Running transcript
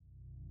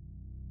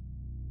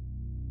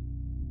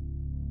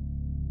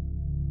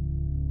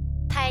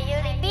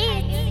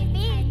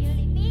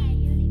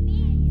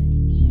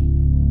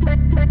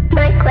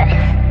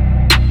Request.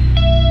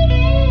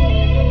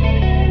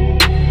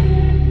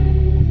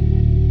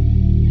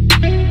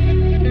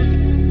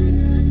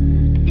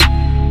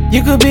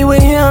 You could be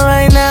with him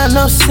right now,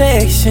 no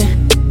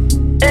section.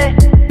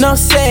 No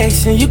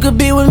section. You could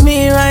be with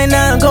me right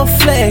now and go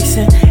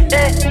flexing.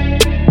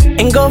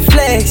 And go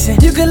flexing.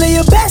 You could live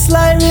your best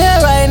life here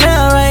right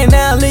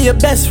now, live your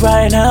best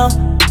right now.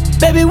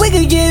 Baby, we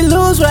could get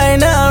loose right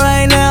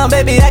now,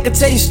 baby, I could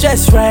tell you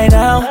stress right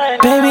now.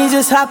 Baby,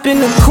 just hop in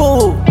the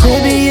coupe.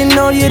 Baby, you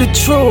know you're the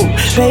truth.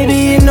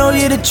 Baby, you know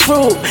you're the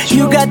truth.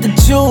 You got the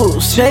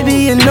juice. Baby,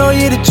 you know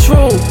you're the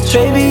truth.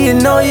 Baby, you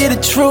know you're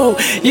the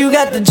truth. You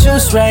got the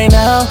juice right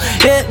now.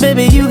 Yeah,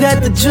 baby, you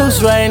got the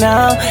juice right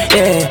now.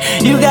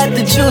 Yeah, you got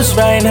the juice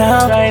right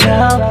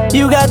now.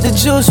 You got the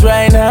juice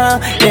right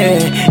now.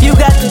 Yeah, you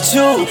got the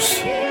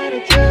juice.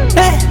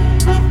 Hey.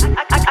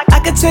 I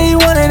can tell you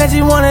want it, that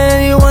you want it,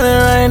 and you want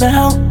it right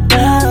now.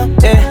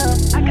 Yeah.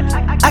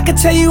 I can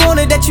tell you want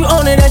it, that you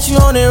own it, that you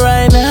own it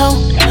right now.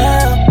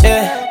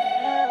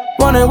 Yeah.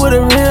 Want it with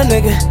a real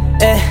nigga.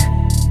 Yeah.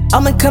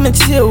 I'ma come and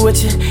chill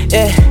with you.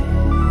 Yeah.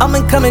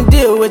 I'ma come and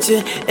deal with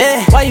you,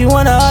 yeah. Why you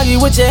wanna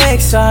argue with your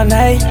ex all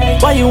night?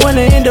 Why you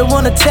wanna end up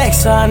on a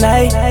text all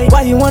night?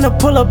 Why you wanna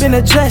pull up in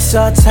a dress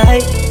all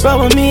tight? Roll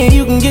with me and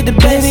you can get the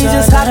best. Baby,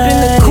 just hop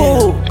in the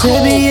coupe.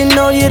 Baby, you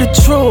know you're the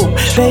truth.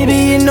 Baby,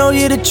 you know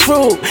you're the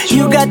truth.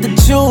 You got the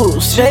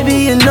juice. Baby,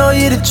 you know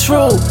you're the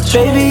truth.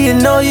 Baby, you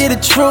know you're the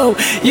truth.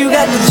 You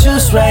got the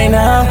juice right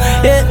now.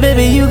 Yeah,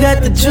 baby, you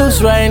got the juice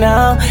right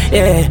now.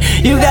 Yeah,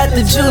 you got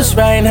the juice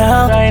right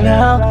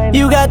now.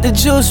 You got the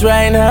juice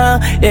right now.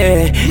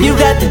 Yeah. You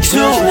got the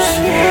juice.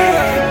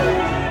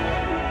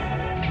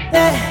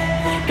 Yeah,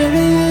 baby,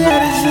 you got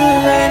the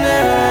juice right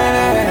now.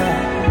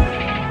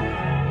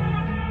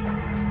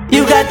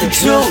 You got the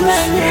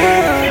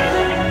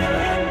juice.